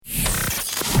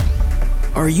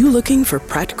Are you looking for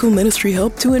practical ministry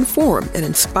help to inform and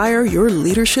inspire your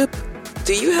leadership?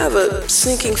 Do you have a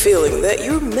sinking feeling that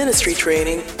your ministry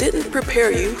training didn't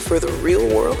prepare you for the real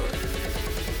world?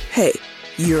 Hey,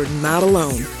 you're not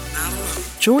alone.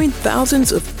 Join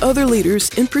thousands of other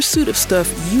leaders in pursuit of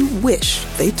stuff you wish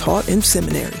they taught in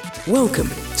seminary. Welcome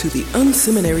to the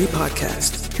unSeminary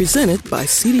podcast, presented by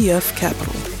CDF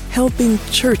Capital, helping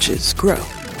churches grow.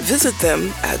 Visit them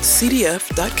at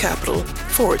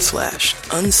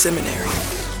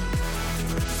cdf.capital/unseminary.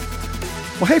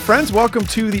 Well, hey friends, welcome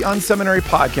to the unSeminary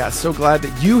podcast. So glad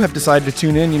that you have decided to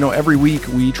tune in. You know, every week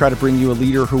we try to bring you a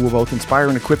leader who will both inspire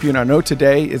and equip you. And I know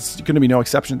today is going to be no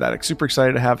exception to that. I'm super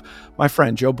excited to have my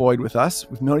friend Joe Boyd with us.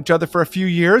 We've known each other for a few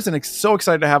years and so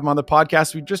excited to have him on the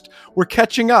podcast. We're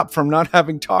catching up from not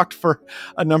having talked for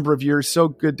a number of years. So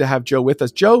good to have Joe with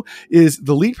us. Joe is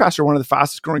the lead pastor of one of the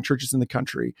fastest growing churches in the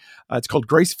country. It's called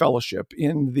Grace Fellowship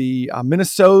in the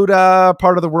Minnesota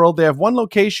part of the world. They have one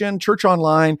location, church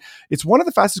online. It's one of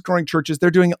the fastest growing churches. They're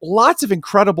doing lots of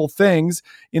incredible things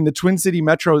in the Twin City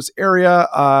metros area.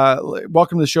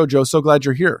 Welcome to the show, Joe. So glad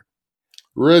you're here.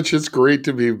 Rich, it's great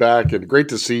to be back and great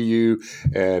to see you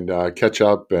and catch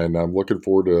up. And I'm looking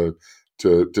forward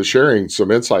to sharing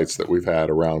some insights that we've had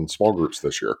around small groups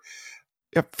this year.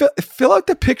 Yeah, fill out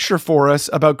the picture for us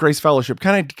about Grace Fellowship.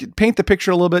 Kind of paint the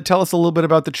picture a little bit. Tell us a little bit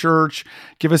about the church.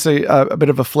 Give us a bit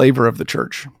of a flavor of the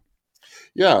church.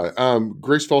 Yeah,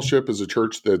 Grace Fellowship is a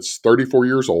church that's 34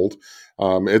 years old.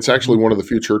 It's actually one of the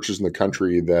few churches in the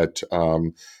country that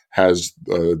has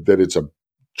that it's a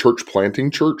church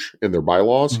planting church in their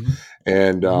bylaws. Mm-hmm.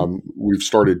 And we've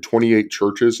started 28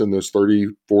 churches in those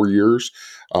 34 years.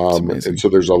 And so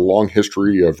there's a long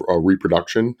history of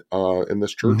reproduction in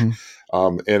this church.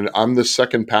 Mm-hmm. And I'm the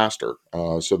second pastor.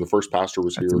 So the first pastor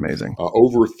was That's here amazing.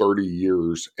 Over 30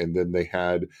 years. And then they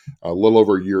had a little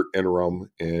over a year interim.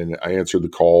 And I answered the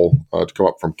call to come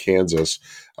up from Kansas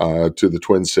to the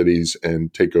Twin Cities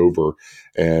and take over.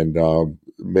 And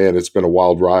man, it's been a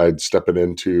wild ride stepping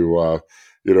into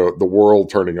the world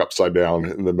turning upside down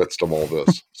in the midst of all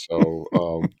this. So,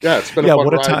 it's been a fun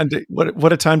ride.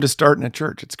 What a time to start in a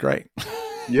church. It's great.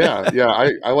 Yeah.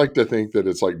 I like to think that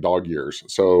it's like dog years.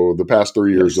 So the past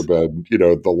 3 years have been,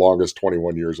 the longest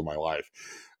 21 years of my life.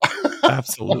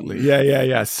 Absolutely.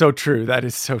 Yeah. So true. That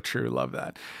is so true. Love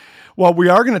that. Well, we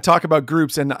are going to talk about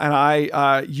groups, and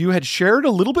you had shared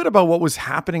a little bit about what was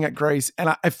happening at Grace,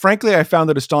 and frankly, I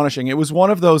found it astonishing. It was one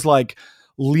of those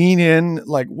lean in,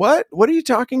 what are you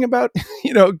talking about?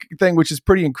 Thing, which is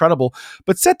pretty incredible.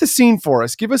 But set the scene for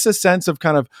us. Give us a sense of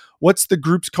kind of what's the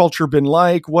group's culture been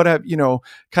like? What have,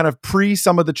 kind of pre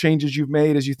some of the changes you've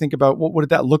made as you think about what did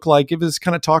that look like?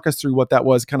 Talk us through what that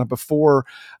was kind of before,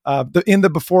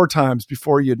 before times,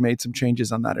 before you had made some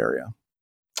changes on that area.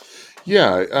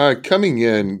 Yeah. Coming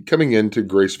into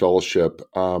Grace Fellowship,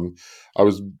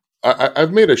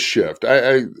 I've made a shift.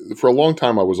 For a long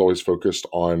time, I was always focused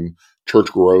on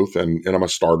church growth, and I'm a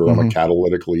starter. I'm a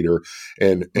catalytic leader.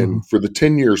 And for the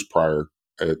 10 years prior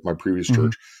at my previous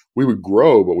church, we would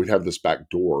grow, but we'd have this back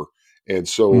door. And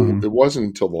so it wasn't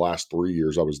until the last 3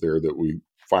 years I was there that we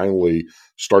finally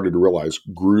started to realize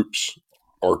groups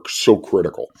are so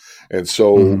critical. And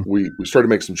so we started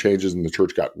to make some changes, and the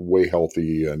church got way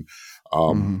healthy. And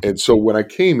so when I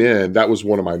came in, that was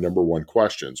one of my number one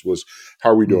questions was, how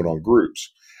are we doing on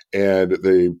groups? And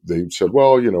they said,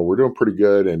 well, we're doing pretty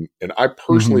good. And I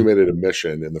personally made it a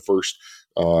mission in the first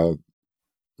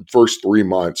 3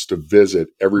 months to visit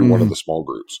every one of the small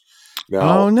groups.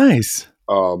 Now, nice.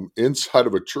 Inside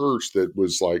of a church that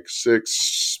was like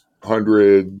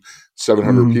 600,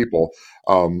 700 people,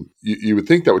 you would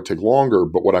think that would take longer.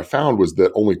 But what I found was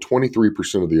that only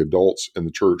 23% of the adults in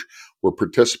the church were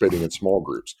participating in small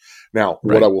groups. Now,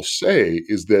 what I will say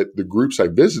is that the groups I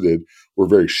visited were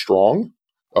very strong.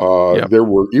 There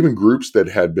were even groups that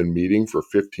had been meeting for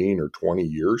 15 or 20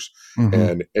 years.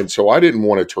 And so I didn't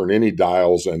want to turn any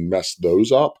dials and mess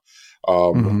those up.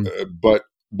 But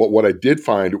what I did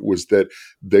find was that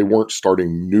they weren't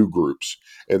starting new groups.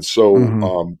 And so,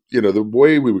 the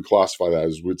way we would classify that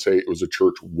is we'd say it was a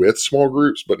church with small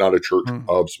groups, but not a church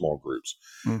of small groups.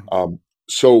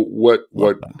 So what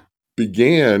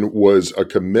began was a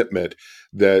commitment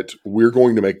that we're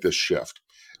going to make this shift,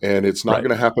 and it's not going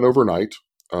to happen overnight.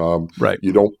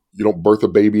 You don't birth a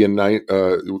baby in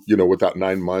without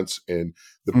 9 months, and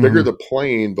the bigger the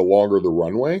plane, the longer the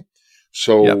runway.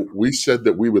 So we said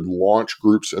that we would launch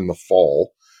groups in the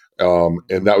fall,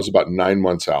 and that was about 9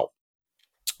 months out.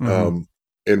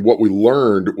 And what we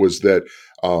learned was that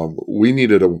we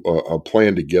needed a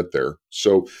plan to get there.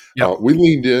 So we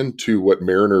leaned into what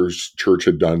Mariner's Church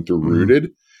had done through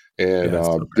Rooted, and Yeah, it's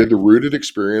so did great. the rooted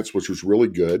experience, which was really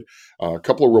good. A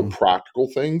couple of real Mm-hmm. practical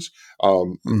things.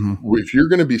 Mm-hmm. If you're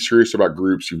going to be serious about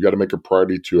groups, you've got to make a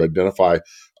priority to identify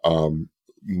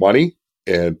money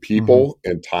and Mm-hmm. people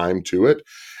and time to it.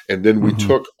 And then we Mm-hmm.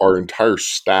 took our entire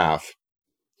staff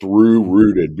through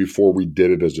rooted before we did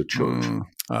it as a church. Mm.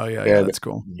 Oh yeah, yeah, And that's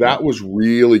cool. Yep. that was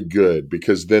really good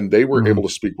because then they were Mm-hmm. able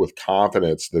to speak with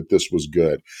confidence that this was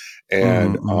good.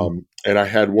 And Mm-hmm. and I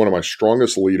had one of my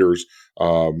strongest leaders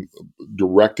um,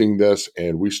 directing this,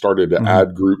 and we started to Mm-hmm.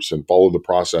 add groups and follow the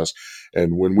process.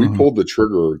 And when we Mm-hmm. pulled the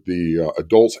trigger, the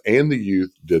adults and the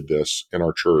youth did this in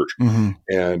our church. Mm-hmm.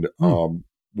 And Mm.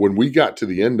 when we got to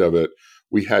the end of it,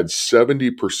 we had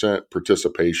 70%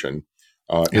 participation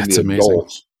in the That's amazing.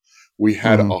 adults. We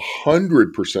had Mm-hmm.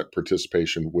 100%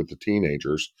 participation with the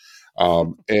teenagers,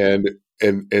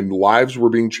 and lives were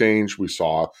being changed. We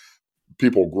saw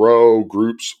people grow,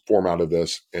 groups form out of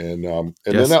this, and then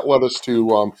Yes. that led us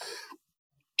to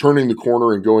turning the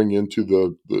corner and going into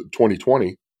the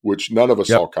 2020, which none of us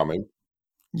Yep. saw coming.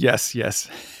 Yes. Yes.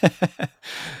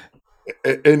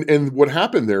 And what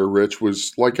happened there, Rich,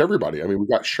 was like everybody. I mean, we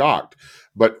got shocked,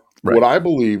 but Right. what I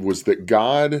believe was that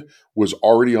God was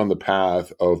already on the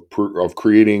path of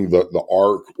creating the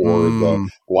ark or the Mm.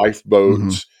 Mm-hmm.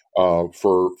 lifeboats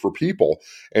for people.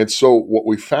 And so what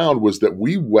we found was that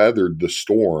we weathered the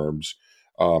storms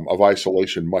of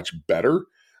isolation much better.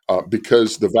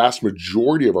 Because the vast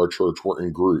majority of our church were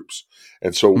in groups.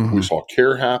 And so we Mm-hmm. saw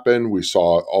care happen. We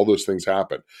saw all those things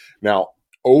happen. Now,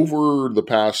 over the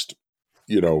past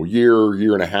year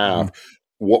and a Mm-hmm. half,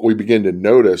 what we begin to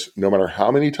notice, no matter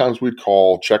how many times we'd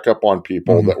call, check up on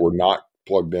people Mm-hmm. that were not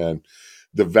plugged in,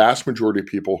 the vast majority of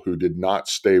people who did not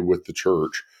stay with the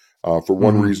church for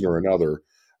one Mm-hmm. reason or another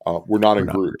were not We're in not in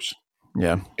groups. groups.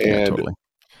 Yeah. Yeah. And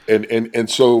Totally.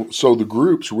 so the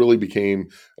groups really became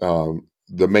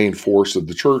the main force of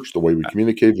the church, the way we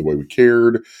communicated, the way we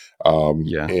cared,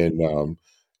 Yeah. and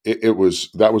it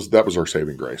was that was our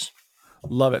saving grace.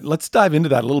 Love it. Let's dive into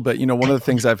that a little bit. One of the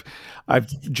things I've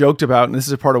joked about, and this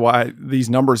is a part of why these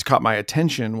numbers caught my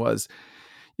attention, was,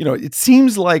 it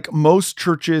seems like most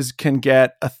churches can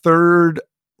get a third,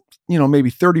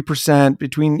 maybe 30%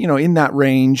 between, in that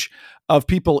range of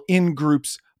people in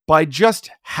groups by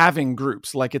just having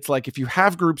groups. Like, it's like, if you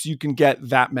have groups, you can get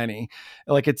that many.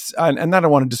 Like, it's, and I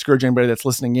don't want to discourage anybody that's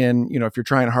listening in, if you're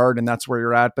trying hard and that's where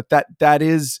you're at, but that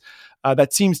is,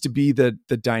 that seems to be the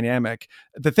dynamic.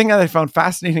 The thing that I found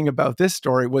fascinating about this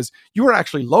story was you were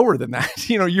actually lower than that.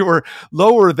 You were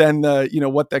lower than the,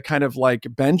 what the kind of like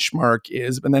benchmark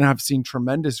is, and then have seen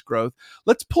tremendous growth.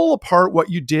 Let's pull apart what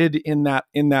you did in that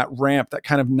ramp, that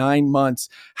kind of 9 months.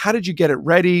 How did you get it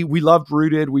ready? We loved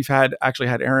Rooted. We've actually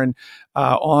had Aaron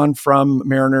on from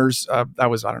Mariners. That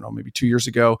was, I don't know, maybe 2 years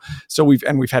ago. So we've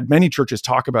had many churches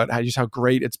talk about how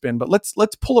great it's been. But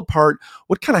let's pull apart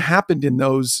what kind of happened in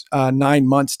those 9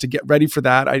 months to get ready for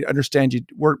that. I understand you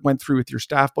went through with your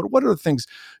staff, but what other things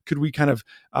could we kind of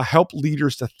help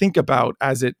leaders to think about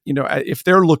as it, if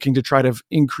they're looking to try to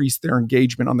increase their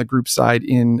engagement on the group side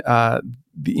in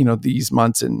these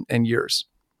months and years?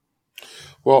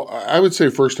 Well, I would say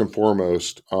first and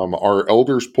foremost, our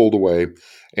elders pulled away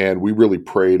and we really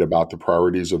prayed about the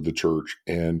priorities of the church.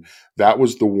 And that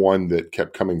was the one that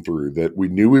kept coming through, that we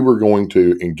knew we were going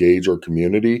to engage our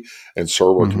community and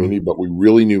serve our Mm-hmm. community, but we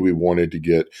really knew we wanted to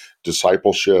get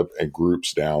discipleship and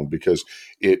groups down because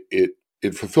it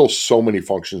fulfills so many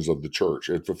functions of the church.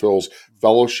 It fulfills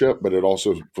fellowship, but it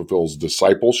also fulfills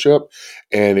discipleship,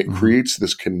 and it Mm-hmm. creates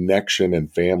this connection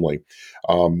and family.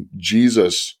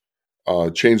 Jesus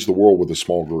changed the world with a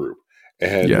small group,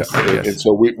 and Yes. and Yes.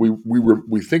 so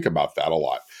we think about that a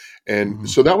lot. And Mm-hmm.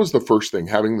 so that was the first thing: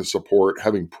 having the support,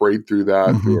 having prayed through that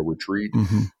Mm-hmm. through a retreat,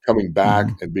 Mm-hmm. coming back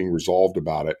Mm-hmm. and being resolved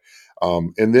about it.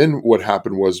 And then what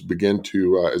happened was begin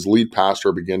to, as lead pastor,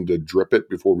 I began to drip it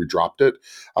before we dropped it.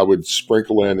 I would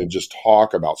sprinkle in and just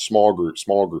talk about small groups,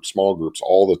 small groups, small groups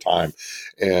all the time,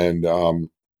 and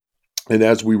and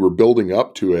as we were building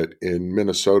up to it in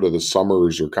Minnesota, the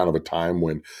summers are kind of a time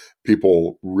when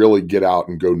people really get out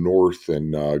and go north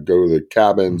and go to the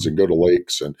cabins Mm-hmm. and go to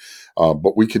lakes. And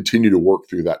but we continue to work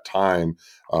through that time,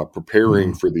 preparing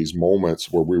Mm-hmm. for these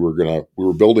moments where we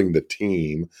were building the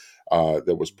team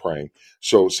that was praying.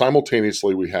 So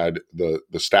simultaneously, we had the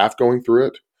staff going through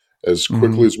it as quickly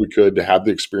Mm-hmm. as we could to have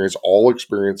the experience, all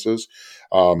experiences,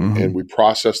 Mm-hmm. and we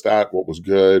processed that, what was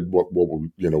good, what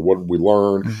did we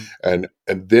learn, and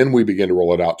then we began to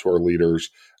roll it out to our leaders,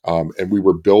 and we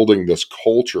were building this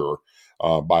culture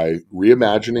by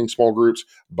reimagining small groups,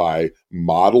 by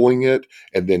modeling it,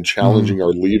 and then Mm-hmm. challenging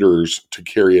our leaders to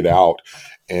carry it out.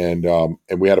 And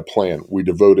we had a plan. We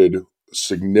devoted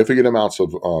significant amounts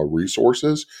of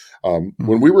resources. When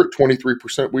Mhm. we were at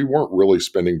 23%, we weren't really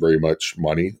spending very much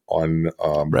money on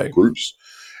Right. groups.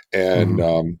 And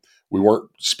Mhm. we weren't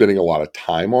spending a lot of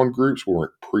time on groups. We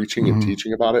weren't preaching and Mhm.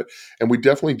 teaching about it. And we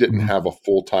definitely didn't Mhm. have a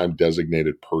full-time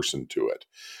designated person to it.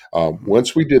 Mhm.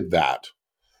 Once we did that,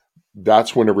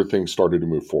 that's when everything started to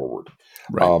move forward.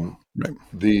 Right. Um, Right.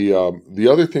 the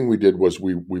other thing we did was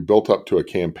we built up to a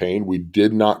campaign. We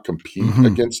did not compete Mhm.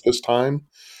 against this time.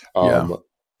 Yeah.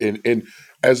 And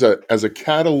as a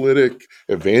catalytic,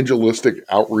 evangelistic,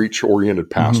 outreach oriented Mhm.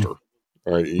 pastor,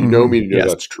 all right, you know Mhm. me to know Yes.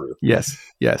 that's true. Yes.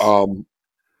 Yes. Um,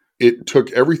 it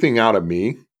took everything out of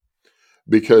me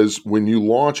because when you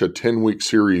launch a 10-week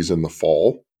series in the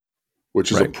fall,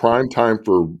 which is a Right. prime time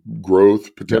for growth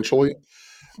Yep. potentially,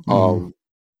 Mhm. um,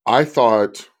 I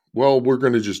thought, well, we're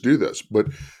going to just do this, but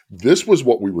this was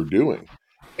what we were doing,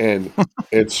 and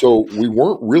so we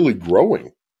weren't really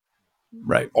growing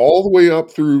Right. all the way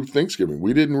up through Thanksgiving.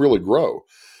 We didn't really grow,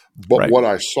 but Right. what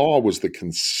I saw was the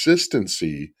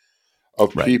consistency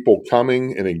of Right. people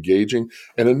coming and engaging.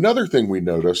 And another thing we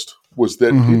noticed was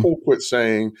that Mhm. people quit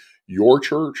saying your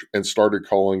church and started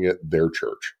calling it their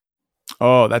church.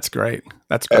 Oh, that's great.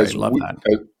 That's great. As Love we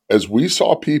that. as we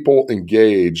saw people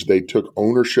engage, they took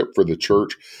ownership for the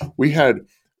church. We had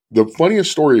the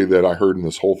funniest story that I heard in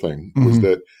this whole thing was Mhm.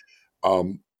 that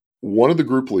um, one of the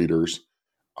group leaders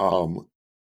um,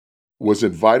 was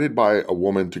invited by a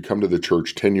woman to come to the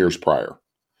church 10 years prior.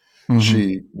 Mhm.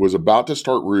 She was about to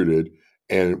start Rooted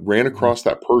and ran Mhm. across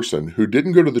that person who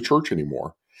didn't go to the church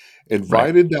anymore, Right.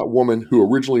 invited that woman who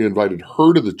originally invited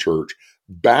her to the church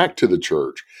back to the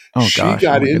church. Oh She gosh. Oh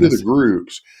got my into the goodness.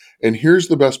 groups. And here's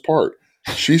the best part.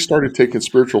 She started taking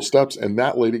spiritual steps and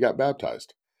that lady got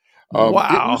baptized. Um, it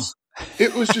Wow. was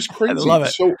it was just I crazy. love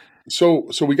it.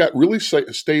 So we got really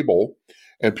stable,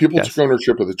 and people took Yes.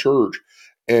 ownership of the church,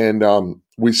 and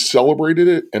we celebrated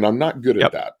it. And I'm not good at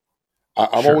Yep. that.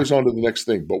 I'm Sure. always on to the next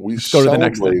thing, but we Let's go to the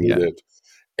next thing. celebrated Yeah. it,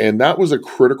 and that was a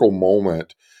critical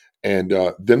moment. And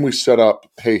then we set up,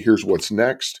 hey, here's what's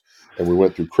next. And we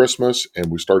went through Christmas and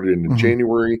we started in Mhm.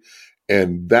 January.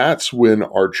 And that's when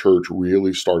our church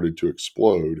really started to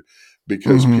explode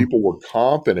because Mhm. people were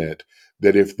confident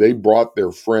that if they brought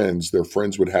their friends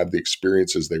would have the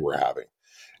experiences they were having.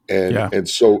 And Yeah.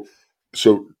 so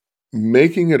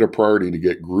making it a priority to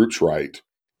get groups right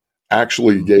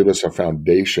actually Mhm. gave us a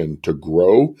foundation to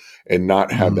grow and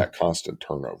not have Mhm. that constant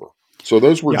turnover. So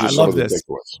those were Yeah, I just some love of the this.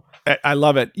 takeaways. I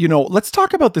love it. Let's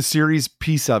talk about the series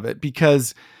piece of it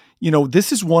because,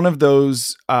 this is one of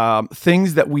those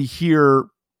things that we hear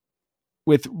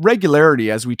with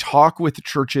regularity as we talk with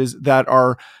churches that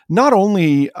are not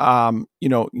only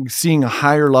seeing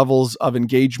higher levels of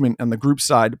engagement on the group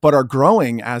side, but are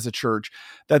growing as a church,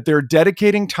 that they're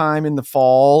dedicating time in the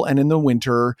fall and in the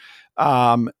winter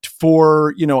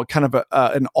for kind of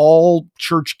an all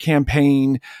church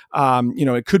campaign.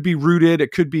 It could be Rooted,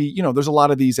 it could be, there's a lot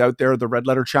of these out there, the Red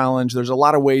Letter Challenge, there's a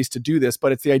lot of ways to do this,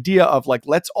 but it's the idea of like,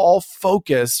 let's all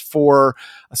focus for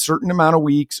a certain amount of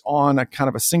weeks on a kind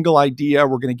of a single idea.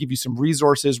 We're going to give you some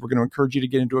resources. We're going to encourage you to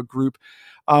get into a group.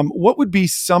 What would be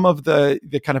some of the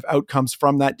kind of outcomes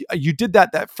from that? You did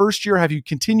that first year. Have you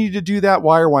continued to do that?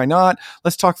 Why or why not?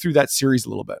 Let's talk through that series a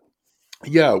little bit.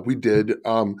 Yeah, we did.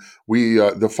 We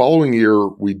the following year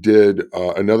we did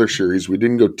another series. We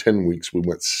didn't go 10 weeks. We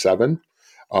went 7.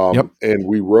 Yep. And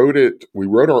we wrote it. We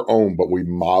wrote our own, but we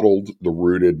modeled the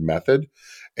Rooted method.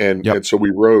 And Yep. so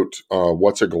we wrote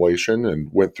What's a Galatian and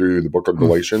went through the book of Mm.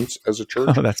 Galatians as a Oh,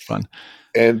 church. that's fun.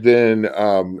 And then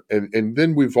and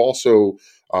then we've also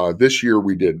this year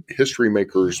we did History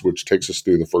Makers, which takes us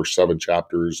through the first 7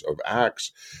 chapters of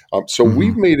Acts. So Mm-hmm.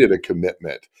 we've made it a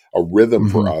commitment, a rhythm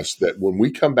for Mm-hmm. us that when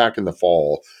we come back in the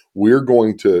fall, we're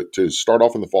going to start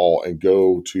off in the fall and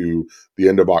go to the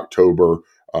end of October,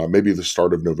 maybe the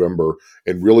start of November,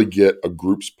 and really get a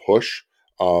group's push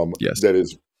Yes. that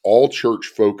is all church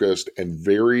focused and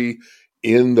very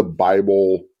in the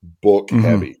Bible book Mm-hmm.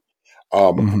 heavy.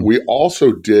 Mm-hmm. We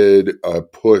also did a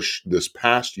push this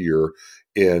past year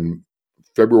in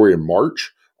February and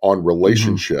March on Mm-hmm.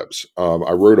 relationships.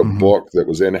 I wrote a Mm-hmm. book that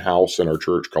was in house in our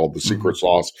church called The Mm-hmm. Secret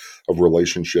Sauce of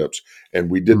Relationships.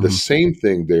 And we did the Mm-hmm. same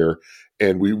thing there.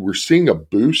 And we were seeing a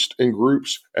boost in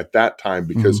groups at that time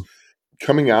because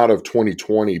coming out of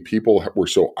 2020, people were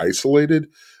so isolated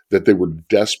that they were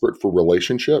desperate for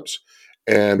relationships.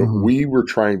 And Mm-hmm. we were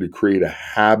trying to create a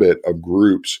habit of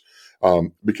groups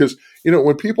because,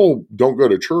 when people don't go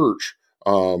to church,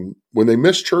 when they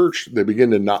miss church, they begin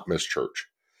to not miss church.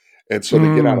 And so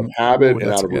they get out of Mm. Oh, habit and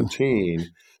that's out of good. routine.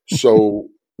 So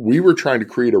we were trying to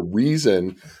create a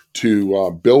reason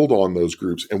to build on those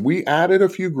groups. And we added a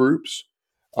few groups.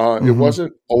 It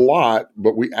wasn't a lot,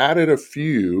 but we added a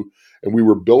few and we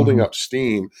were building up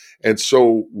steam. And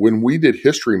so when we did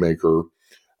History Maker,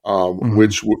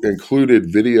 which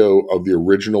included video of the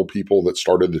original people that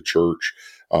started the church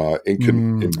That's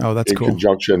in cool.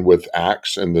 conjunction with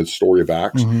Acts and the story of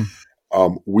Acts,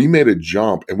 Mm-hmm. we made a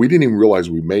jump, and we didn't even realize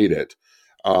we made it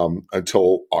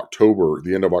until October,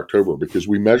 the end of October, because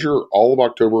we measure all of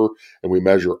October and we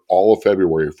measure all of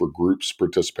February for groups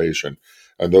participation.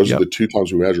 And those are the two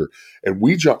times we measure. And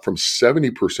we jumped from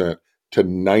 70% to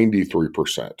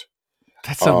 93%.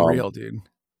 That's unreal, dude.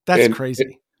 That's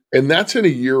crazy. And that's in a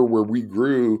year where we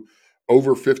grew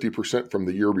over 50% from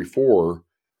the year before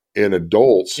in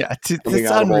adults. Yeah, coming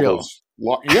it's out unreal. of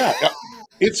all those.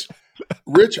 It's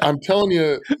Rich. I'm telling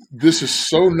you, this is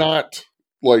so not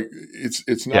like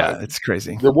it's not. Yeah, it's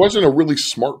crazy. There wasn't a really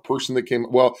smart person that came.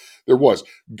 Well, there was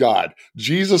God,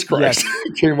 Jesus Christ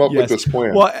came up with this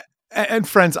plan. Well, and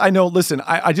friends, I know, listen,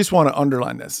 I just want to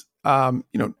underline this.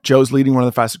 Joe's leading one of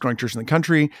the fastest growing churches in the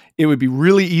country. It would be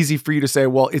really easy for you to say,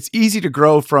 well, it's easy to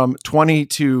grow from 20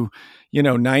 to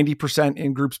 90%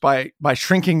 in groups by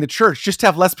shrinking the church. Just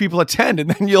have less people attend and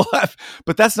then you'll have,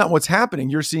 but that's not what's happening.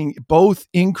 You're seeing both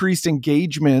increased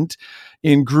engagement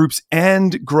in groups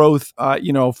and growth,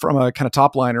 from a kind of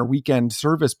top line or weekend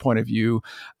service point of view,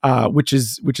 which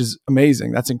is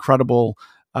amazing. That's incredible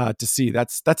to see.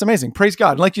 That's amazing. Praise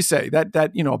God. And like you say, that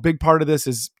a big part of this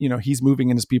is, he's moving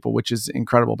in his people, which is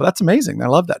incredible, but that's amazing. I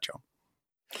love that, Joe.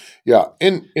 Yeah.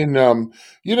 And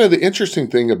the interesting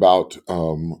thing about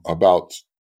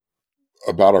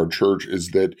our church is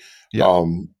that,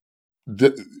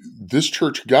 this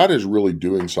church, God is really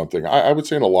doing something. I would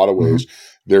say in a lot of ways,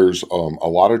 there's a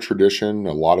lot of tradition,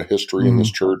 a lot of history in this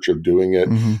church of doing it,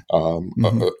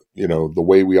 the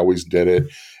way we always did it.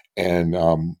 And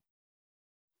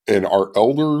our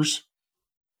elders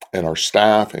and our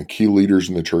staff and key leaders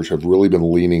in the church have really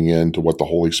been leaning into what the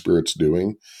Holy Spirit's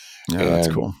doing. Yeah, and that's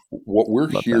cool. What we're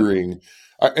hearing,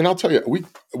 and I'll tell you, we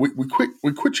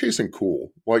quit chasing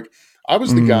cool. Like I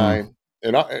was the guy,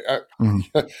 and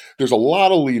there's a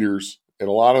lot of leaders and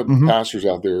a lot of pastors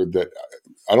out there that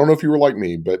I don't know if you were like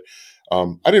me, but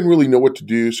I didn't really know what to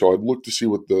do. So I'd look to see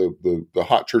what the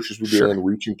hot churches were doing,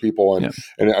 reaching people, and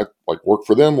I like work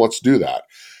for them. Let's do that.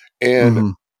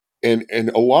 And and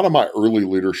a lot of my early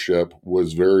leadership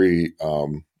was very, I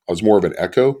was more of an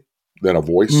echo than a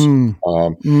voice. And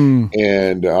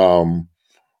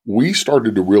we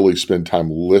started to really spend time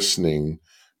listening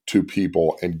to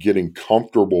people and getting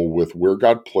comfortable with where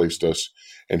God placed us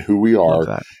and who we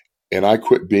are. And I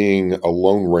quit being a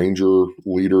Lone Ranger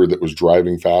leader that was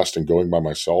driving fast and going by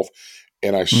myself.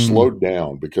 And I slowed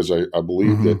down because I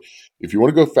believe that if you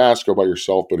want to go fast, go by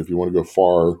yourself. But if you want to go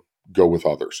far, go with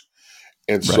others.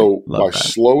 And so by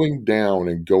slowing down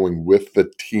and going with the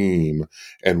team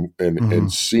and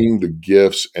seeing the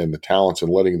gifts and the talents and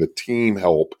letting the team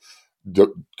help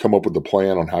come up with the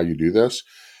plan on how you do this,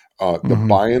 the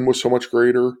buy-in was so much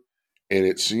greater. And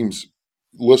it seems,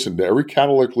 listen, to every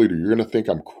catalytic leader, you're going to think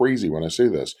I'm crazy when I say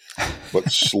this, but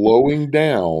slowing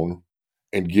down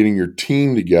and getting your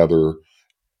team together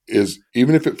is,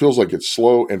 even if it feels like it's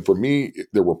slow. And for me,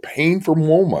 there were painful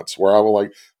moments where I was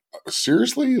like,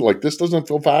 seriously, like this doesn't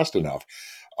feel fast enough.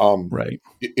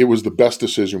 It was the best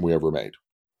decision we ever made.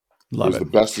 The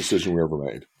best decision we ever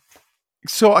made.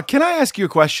 So can I ask you a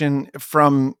question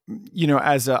from,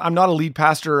 I'm not a lead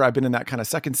pastor. I've been in that kind of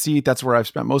second seat. That's where I've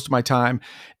spent most of my time.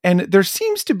 And there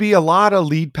seems to be a lot of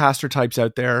lead pastor types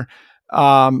out there,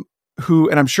 who,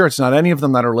 and I'm sure it's not any of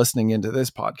them that are listening into this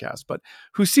podcast, but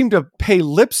who seem to pay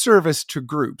lip service to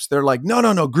groups. They're like,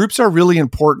 no, groups are really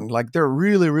important. Like they're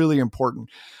really, really important.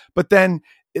 But then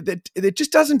it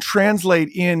just doesn't translate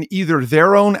in either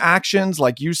their own actions,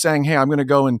 like you saying, hey, I'm going to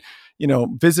go and,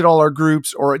 visit all our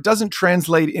groups, or it doesn't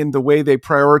translate in the way they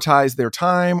prioritize their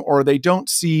time, or they don't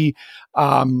see,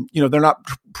 they're not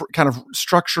kind of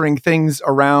structuring things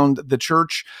around the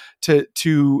church to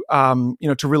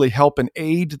really help and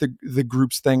aid the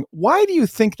groups thing. Why do you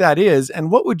think that is?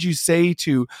 And what would you say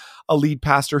to a lead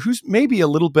pastor who's maybe a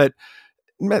little bit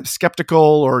skeptical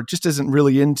or just isn't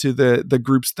really into the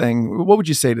groups thing? What would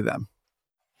you say to them?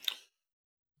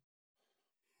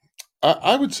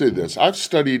 I would say this. I've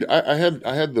studied. I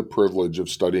had the privilege of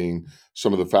studying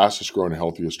some of the fastest growing,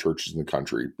 healthiest churches in the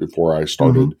country before I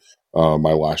started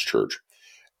my last church.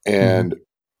 And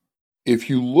if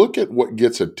you look at what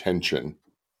gets attention,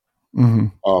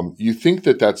 you think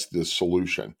that that's the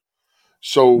solution.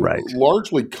 So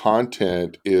largely,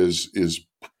 content is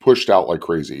pushed out like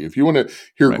crazy. If you want to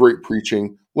hear Right. great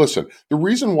preaching, listen. The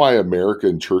reason why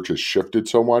American churches shifted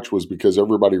so much was because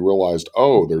everybody realized,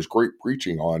 oh, there's great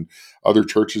preaching on other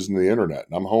churches in the internet,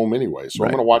 and I'm home anyway, so I'm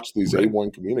Right. going to watch these Right.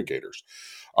 A1 communicators.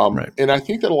 Right. And I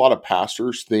think that a lot of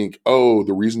pastors think, oh,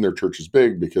 the reason their church is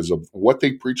big because of what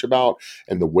they preach about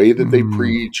and the way that they Mm.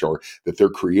 preach, or that they're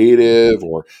creative,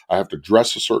 or I have to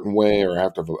dress a certain way, or I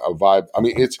have to have a vibe. I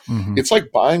mean, Mm-hmm. it's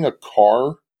like buying a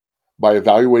car by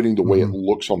evaluating the way it Mm-hmm.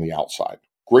 looks on the outside.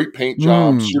 Great paint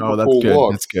job, super Oh, that's cool good.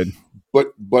 look. That's good.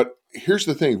 But here's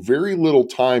the thing: very little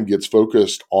time gets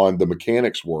focused on the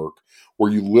mechanics work,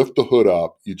 where you lift the hood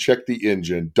up, you check the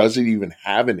engine. Does it even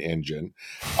have an engine?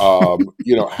 How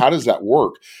does that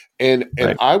work? And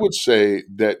Right. I would say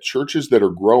that churches that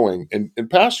are growing, and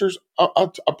pastors, I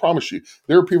promise you,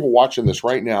 there are people watching this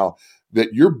right now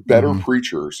that you're better Mm-hmm.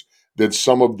 preachers than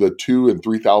some of the 2,000 and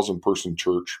 3,000 person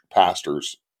church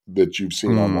pastors that you've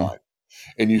seen online.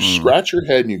 And you Mm-hmm. scratch your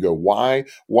head and you go, why?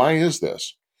 Why is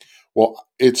this? Well,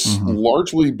 it's Mm-hmm.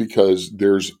 largely because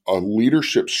there's a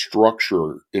leadership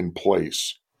structure in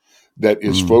place that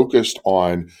is focused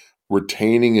on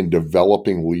retaining and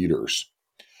developing leaders.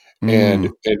 Mm-hmm.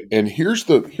 And here's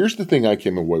the thing I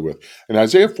came away with. In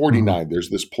Isaiah Mm-hmm. 49, there's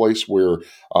this place where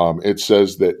it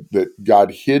says that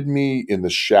God hid me in the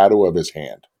shadow of his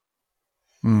hand.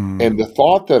 Mm-hmm. And the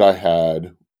thought that I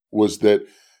had was that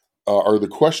or the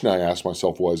question I asked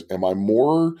myself was, am I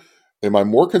more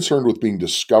concerned with being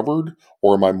discovered,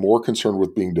 or am I more concerned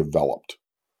with being developed?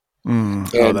 Oh,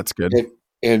 And that's good.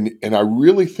 and I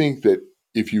really think that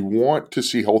if you want to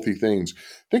see healthy things,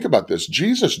 think about this.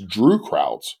 Jesus drew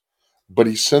crowds, but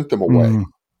he sent them away.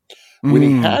 Mm-hmm. When he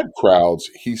Mm-hmm. had crowds,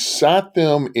 he sat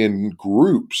them in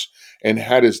groups and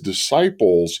had his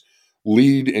disciples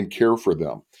lead and care for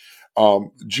them.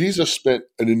 Jesus spent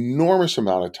an enormous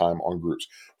amount of time on groups.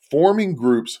 Forming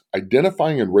groups,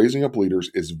 identifying and raising up leaders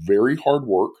is very hard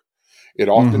work. It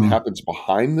often Mm-hmm. happens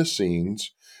behind the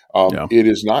scenes. Yeah. It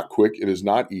is not quick. It is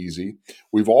not easy.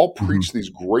 We've all Mm-hmm. preached these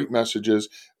great messages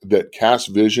that cast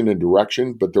vision and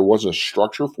direction, but there wasn't a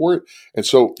structure for it. And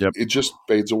so Yep. it just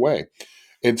fades away.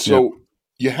 And Yep. so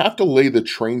you have to lay the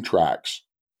train tracks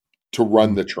to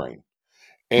run the train.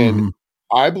 And Mm-hmm.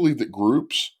 I believe that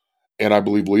groups, and I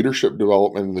believe leadership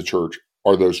development in the church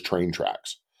are those train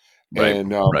tracks. Right.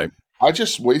 And Right. I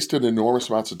just wasted enormous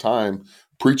amounts of time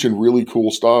preaching really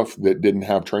cool stuff that didn't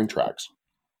have train tracks,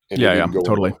 and it Yeah. Yeah. didn't go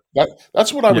Totally. anywhere.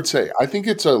 That's what I Yeah. would say. I think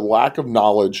it's a lack of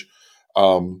knowledge,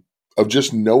 um, of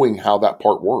just knowing how that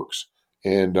part works,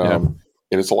 and Yeah.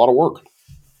 it's a lot of work.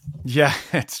 Yeah,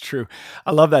 it's true.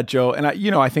 I love that, Joe. And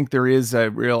I think there is I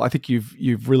think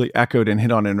you've really echoed and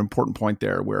hit on an important point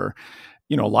there where,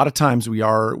 a lot of times we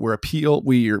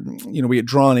get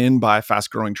drawn in by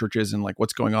fast growing churches and like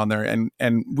what's going on there. And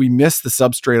we miss the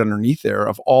substrate underneath there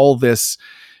of all this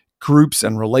groups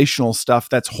and relational stuff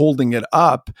that's holding it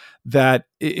up, that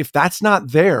if that's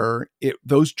not there,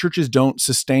 those churches don't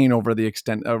sustain over the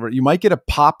extent of it. You might get a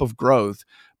pop of growth,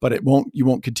 but you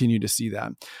won't continue to see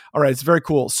that. All right. It's very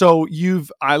cool. So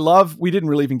we didn't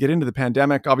really even get into the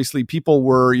pandemic. Obviously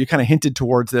you kind of hinted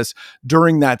towards this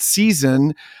during that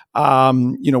season,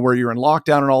 where you're in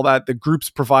lockdown and all that. The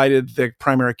groups provided the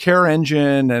primary care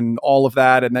engine and all of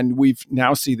that. And then we've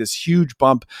now see this huge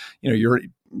bump. You're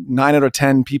 9 out of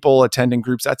 10 people attending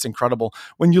groups. That's incredible.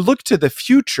 When you look to the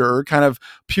future, kind of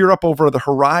peer up over the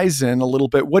horizon a little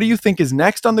bit, what do you think is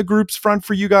next on the groups front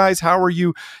for you guys? How are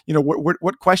you,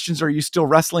 what questions are you still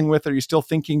wrestling with? Are you still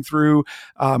thinking through,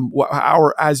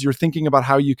 as you're thinking about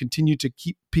how you continue to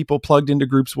keep people plugged into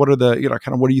groups? What are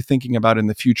what are you thinking about in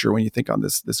the future when you think on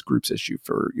this groups issue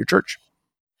for your church?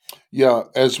 Yeah,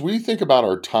 as we think about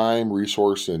our time,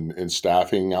 resource, and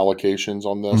staffing allocations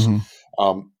on this,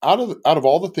 Mm-hmm. out of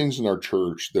all the things in our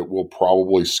church that will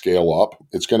probably scale up,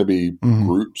 it's going to be Mm-hmm.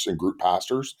 groups and group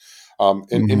pastors. And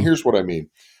Mm-hmm. here's what I mean: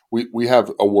 we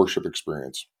have a worship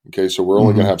experience. Okay, so we're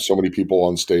only going Mm-hmm. to have so many people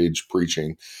on stage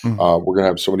preaching. Mm-hmm. We're going to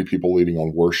have so many people leading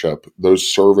on worship. Those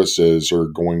services are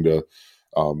going to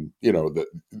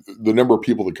the number of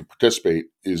people that can participate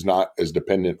is not as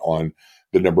dependent on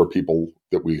the number of people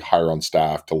that we hire on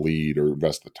staff to lead or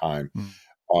invest the time.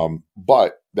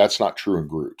 But that's not true in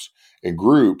groups. In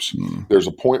groups, Mm-hmm. there's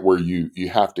a point where you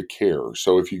have to care.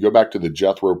 So if you go back to the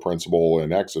Jethro principle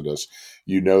in Exodus,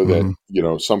 that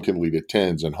some can lead at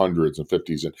tens and hundreds and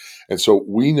fifties, and so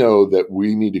we know that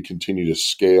we need to continue to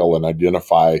scale and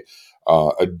identify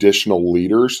additional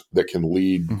leaders that can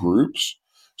lead Mm-hmm. groups,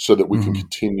 so that we can Mm-hmm.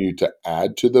 continue to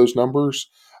add to those numbers,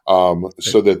 Right.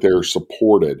 so that they're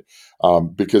supported.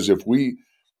 Because if we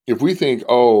think,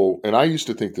 oh, and I used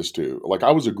to think this too, like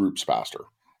I was a groups pastor.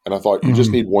 And I thought you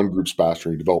just need one group's pastor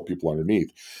and you develop people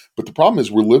underneath. But the problem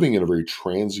is we're living in a very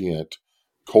transient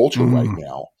culture right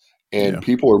now. And Yeah.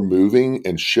 people are moving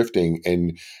and shifting,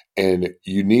 and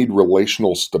you need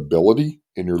relational stability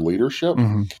in your leadership.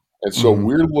 And so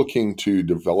we're looking to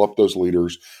develop those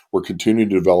leaders. We're continuing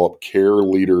to develop care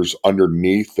leaders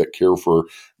underneath that care for,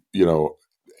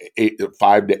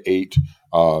 5 to 8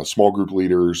 small group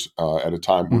leaders at a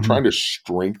time. We're trying to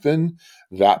strengthen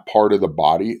that part of the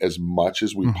body as much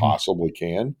as we possibly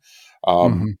can.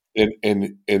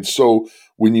 And so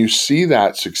when you see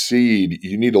that succeed,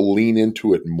 you need to lean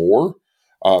into it more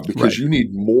because Right. you need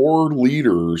more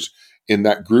leaders in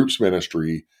that groups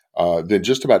ministry than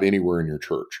just about anywhere in your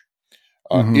church.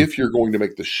 If you're going to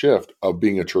make the shift of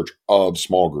being a church of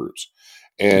small groups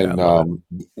Yeah, I and love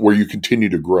it. where you continue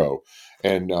to grow.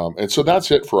 And so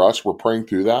that's it for us. We're praying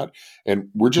through that. And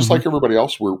we're just like everybody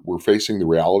else. We're facing the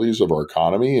realities of our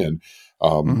economy and,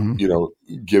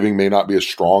 giving may not be as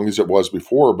strong as it was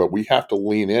before, but we have to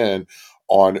lean in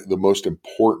on the most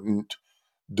important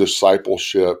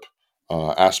discipleship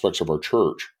aspects of our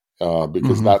church.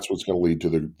 Because that's what's going to lead to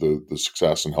the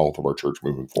success and health of our church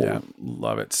moving Yeah, forward.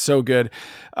 love it. So good.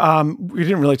 We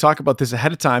didn't really talk about this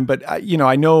ahead of time, but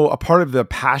I know a part of the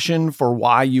passion for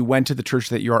why you went to the church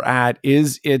that you're at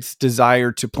is its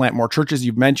desire to plant more churches.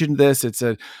 You've mentioned this. It's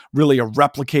really a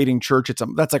replicating church.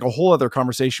 That's like a whole other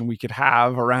conversation we could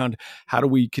have around how do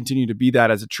we continue to be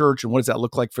that as a church and what does that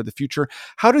look like for the future?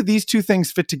 How do these two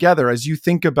things fit together as you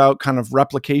think about kind of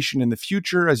replication in the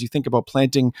future, as you think about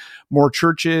planting more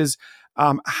churches?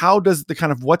 How does the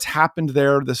kind of what's happened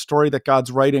there, the story that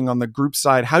God's writing on the group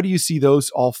side, how do you see those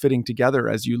all fitting together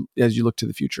as you look to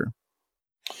the future?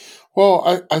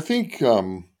 Well, I think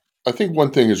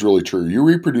one thing is really true. You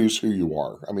reproduce who you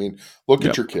are. I mean, look at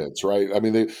Yep. your kids, right? I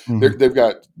mean, Mm-hmm. they've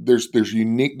got there's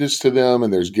uniqueness to them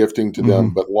and there's gifting to them,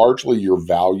 Mm-hmm. but largely your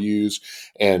values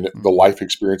and the life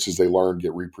experiences they learn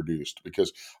get reproduced.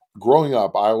 Because growing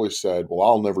up, I always said, "Well,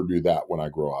 I'll never do that when I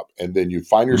grow up," and then you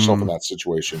find yourself in that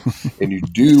situation and you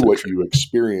do So what true. you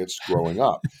experienced growing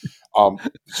up.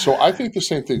 So I think the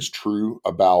same thing's true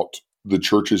about the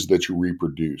churches that you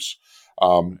reproduce.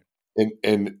 Um,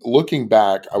 and looking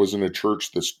back, I was in a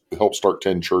church that's helped start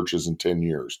 10 churches in 10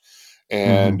 years.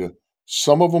 Mm-hmm. And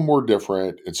some of them were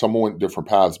different and some went different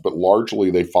paths, but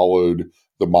largely they followed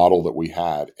the model that we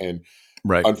had. And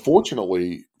Right.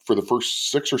 unfortunately, for the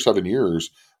first 6 or 7 years,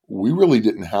 we really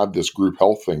didn't have this group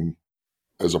health thing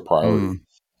as a priority.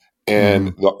 And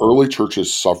Mm-hmm. the early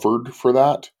churches suffered for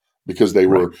that because they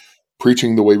Right. were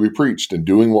preaching the way we preached and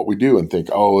doing what we do and think,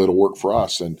 oh, it'll work for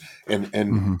us.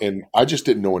 Mm-hmm. And I just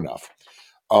didn't know enough.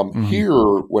 Mm-hmm. Here,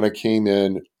 when I came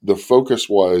in, the focus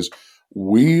was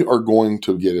we are going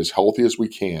to get as healthy as we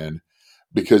can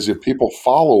because if people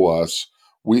follow us,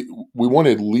 we want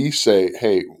to at least say,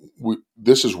 hey,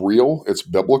 this is real, it's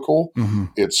biblical, Mm-hmm.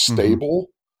 it's Mm-hmm. stable.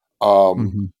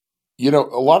 Um, Mm-hmm.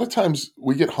 a lot of times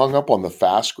we get hung up on the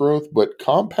fast growth, but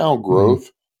compound Mm-hmm.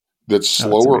 growth that's Oh,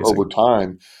 that's slower over amazing.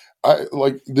 time. I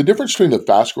like the difference between the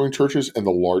fast growing churches and the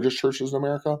largest churches in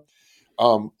America.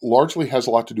 Largely has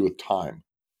a lot to do with time.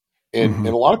 And Mm-hmm.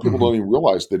 a lot of people Mm-hmm. don't even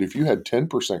realize that if you had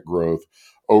 10% growth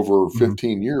over Mm-hmm.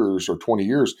 15 years or 20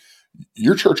 years,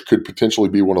 your church could potentially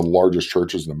be one of the largest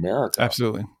churches in America.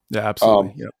 Absolutely. Yeah, absolutely.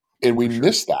 Um, Yep. and we For sure.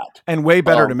 miss that. And way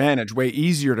better to Um, manage, way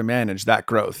easier to manage that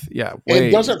growth. Yeah, and way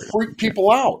doesn't easier. freak Yeah.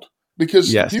 people out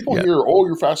because Yes. people Yeah. hear, oh,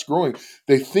 you're fast growing.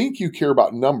 They think you care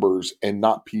about numbers and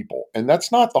not people. And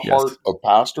that's not the Yes. heart of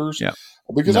pastors Yeah.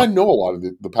 because I No. know a lot of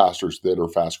the pastors that are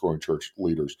fast growing church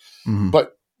leaders, Mm-hmm.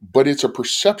 but it's a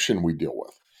perception we deal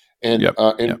with. And, Yep.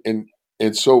 uh, Yep. and, and,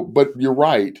 and so, but you're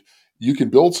right. You can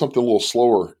build something a little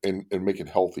slower and make it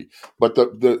healthy. But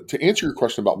to answer your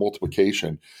question about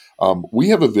multiplication, we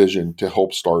have a vision to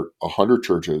help start 100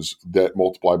 churches that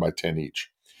multiply by 10 each.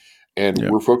 And Yep.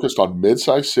 we're focused on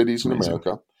mid-sized cities in Amazing.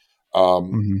 America.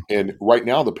 Mm-hmm. And right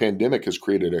now, the pandemic has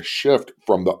created a shift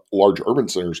from the large urban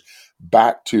centers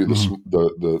back to Mm-hmm.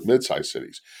 the mid-sized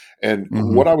cities. And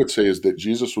Mm-hmm. what I would say is that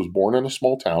Jesus was born in a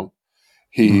small town.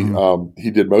 He Mm-hmm. he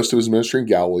did most of his ministry in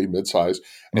Galilee, mid-size,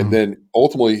 and Mm-hmm. then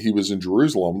ultimately he was in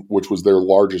Jerusalem, which was their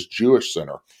largest Jewish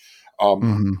center.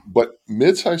 Mm-hmm. But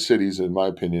mid-sized cities, in my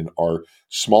opinion, are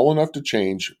small enough to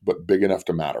change, but big enough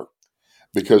to matter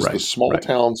because the Right. small Right.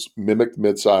 towns mimic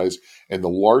midsize and the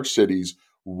large cities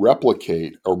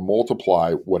replicate or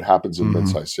multiply what happens in Mm-hmm.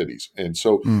 mid-sized cities. And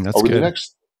so That's over the good.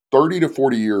 next 30 to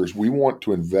 40 years, we want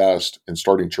to invest in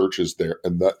starting churches there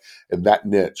in that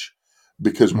niche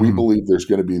because we Mm-hmm. believe there's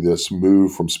going to be this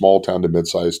move from small town to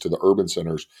mid-sized to the urban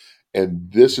centers.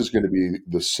 And this is going to be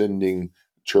the sending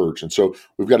church. And so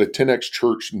we've got a 10X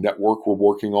church network we're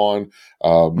working on.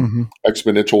 Mm-hmm.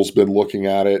 Exponential's been looking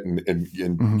at it and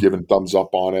Mm-hmm. giving thumbs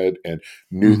up on it, and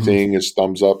New Mm-hmm. Thing is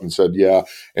thumbs up and said, yeah.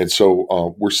 And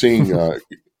so we're seeing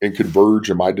in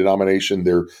Converge in my denomination,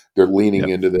 they're leaning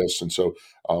into this. And so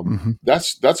Mm-hmm.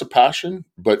 that's a passion.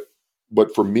 But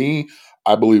for me,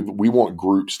 I believe we want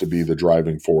groups to be the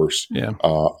driving force Yeah.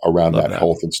 around Love that that.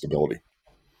 health and stability.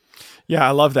 Yeah,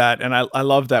 I love that. And I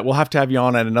love that. We'll have to have you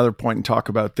on at another point and talk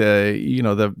about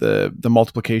the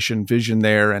multiplication vision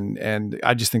there. And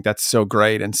I just think that's so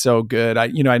great and so good. I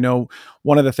know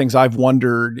one of the things I've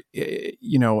wondered,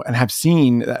 and have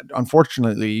seen that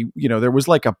unfortunately, there was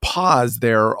like a pause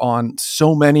there on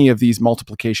so many of these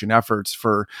multiplication efforts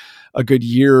for a good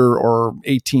year or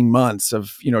 18 months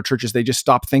of, churches. They just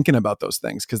stopped thinking about those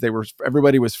things because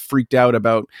everybody was freaked out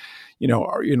about,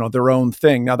 their own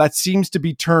thing. Now that seems to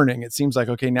be turning. It seems like,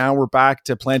 okay, now we're back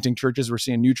to planting churches. We're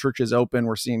seeing new churches open.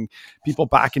 We're seeing people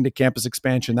back into campus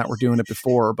expansion that were doing it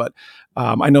before. But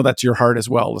I know that's your heart as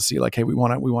well to see like, hey, we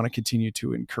want to continue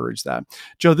to encourage that.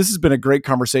 Joe, this has been a great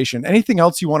conversation. Anything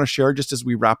else you want to share just as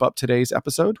we wrap up today's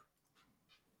episode?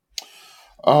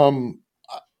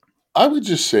 I would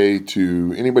just say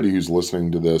to anybody who's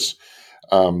listening to this,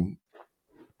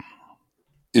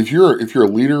 if you're a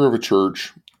leader of a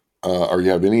church, or you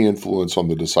have any influence on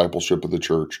the discipleship of the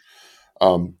church,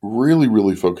 really,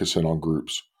 really focus in on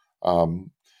groups.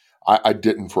 I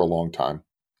didn't for a long time.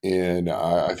 And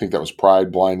I think that was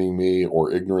pride blinding me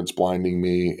or ignorance blinding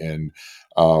me. And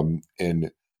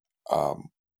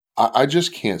I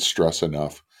just can't stress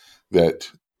enough that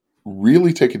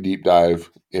really take a deep dive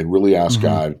and really ask Mm-hmm.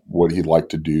 God what he'd like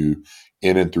to do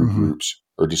in and through Mm-hmm. groups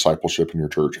or discipleship in your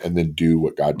church, and then do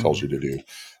what God tells you to do.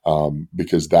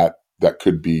 Because that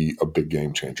could be a big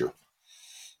game changer.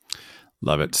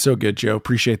 Love it. So good, Joe.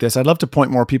 Appreciate this. I'd love to point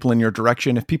more people in your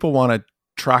direction. If people want to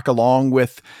track along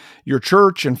with your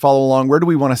church and follow along, where do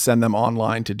we want to send them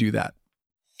online to do that?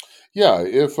 Yeah.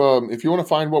 If you want to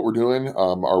find what we're doing,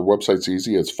 our website's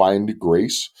easy. It's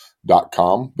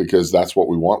findgrace.com, because that's what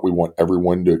we want. We want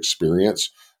everyone to experience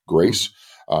grace.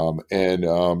 And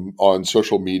on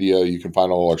social media, you can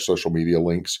find all our social media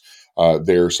links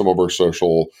there. Some of our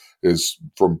social is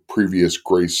from previous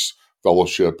Grace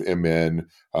Fellowship MN.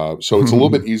 So it's a little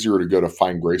bit easier to go to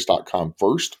findgrace.com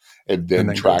first and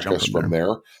then track us from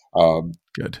there.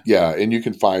 Good. Yeah. And you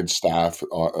can find staff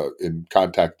and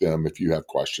contact them if you have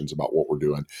questions about what we're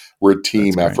doing. We're a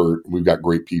team effort. We've got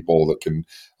great people that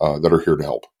are here to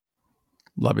help.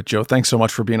 Love it, Joe. Thanks so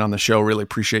much for being on the show. Really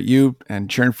appreciate you and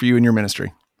cheering for you in your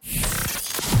ministry.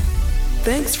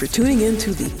 Thanks for tuning in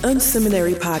to the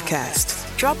unSeminary podcast.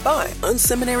 Drop by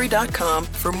unSeminary.com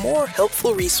for more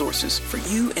helpful resources for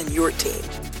you and your team.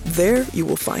 There you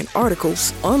will find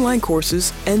articles, online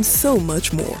courses, and so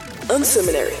much more.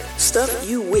 unSeminary, stuff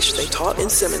you wish they taught in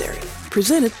seminary.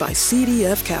 Presented by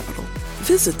CDF Capital.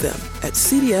 Visit them at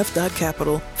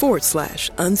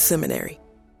cdf.capital/unseminary.